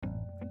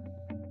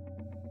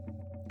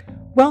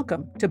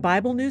Welcome to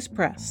Bible News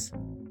Press.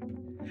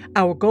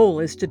 Our goal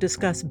is to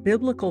discuss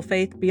biblical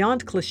faith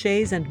beyond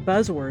cliches and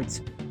buzzwords,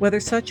 whether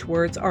such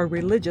words are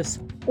religious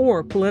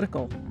or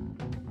political.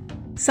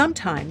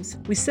 Sometimes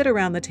we sit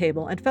around the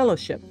table and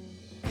fellowship.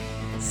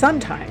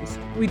 Sometimes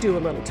we do a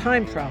little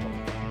time travel.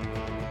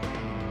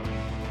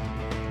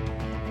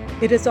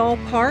 It is all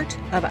part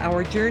of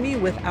our journey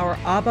with our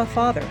Abba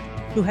Father,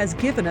 who has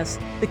given us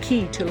the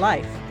key to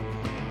life.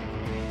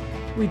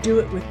 We do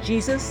it with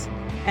Jesus,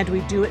 and we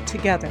do it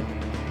together.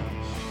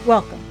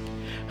 Welcome.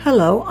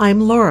 Hello, I'm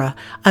Laura.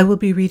 I will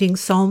be reading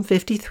Psalm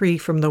 53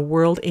 from the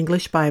World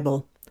English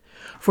Bible.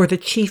 For the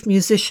chief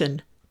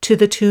musician, to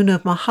the tune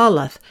of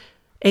Mahalath,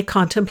 a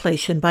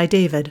contemplation by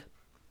David.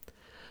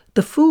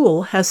 The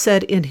fool has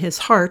said in his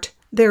heart,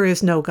 "There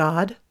is no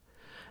God."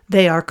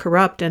 They are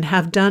corrupt and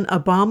have done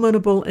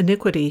abominable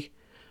iniquity.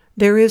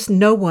 There is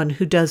no one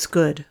who does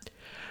good.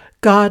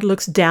 God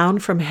looks down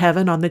from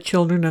heaven on the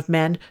children of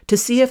men to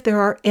see if there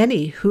are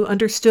any who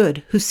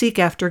understood, who seek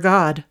after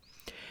God.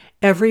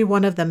 Every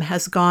one of them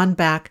has gone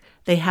back.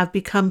 They have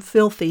become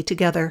filthy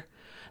together.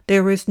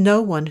 There is no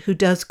one who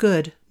does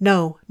good.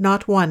 No,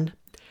 not one.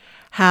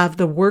 Have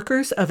the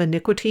workers of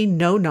iniquity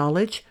no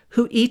knowledge,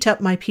 who eat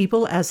up my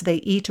people as they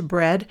eat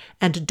bread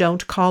and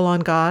don't call on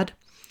God?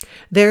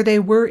 There they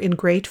were in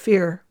great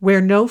fear,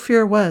 where no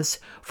fear was,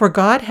 for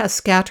God has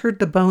scattered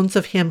the bones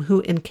of him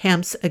who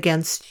encamps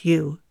against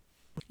you.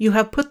 You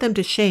have put them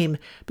to shame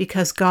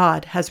because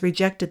God has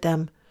rejected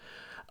them.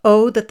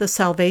 Oh, that the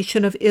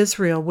salvation of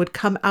Israel would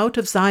come out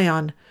of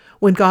Zion.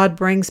 When God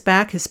brings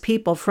back his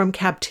people from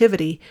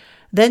captivity,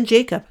 then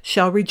Jacob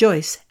shall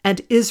rejoice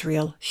and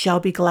Israel shall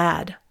be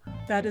glad.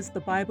 That is the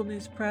Bible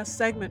News Press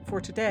segment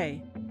for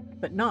today,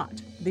 but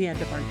not the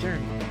end of our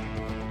journey.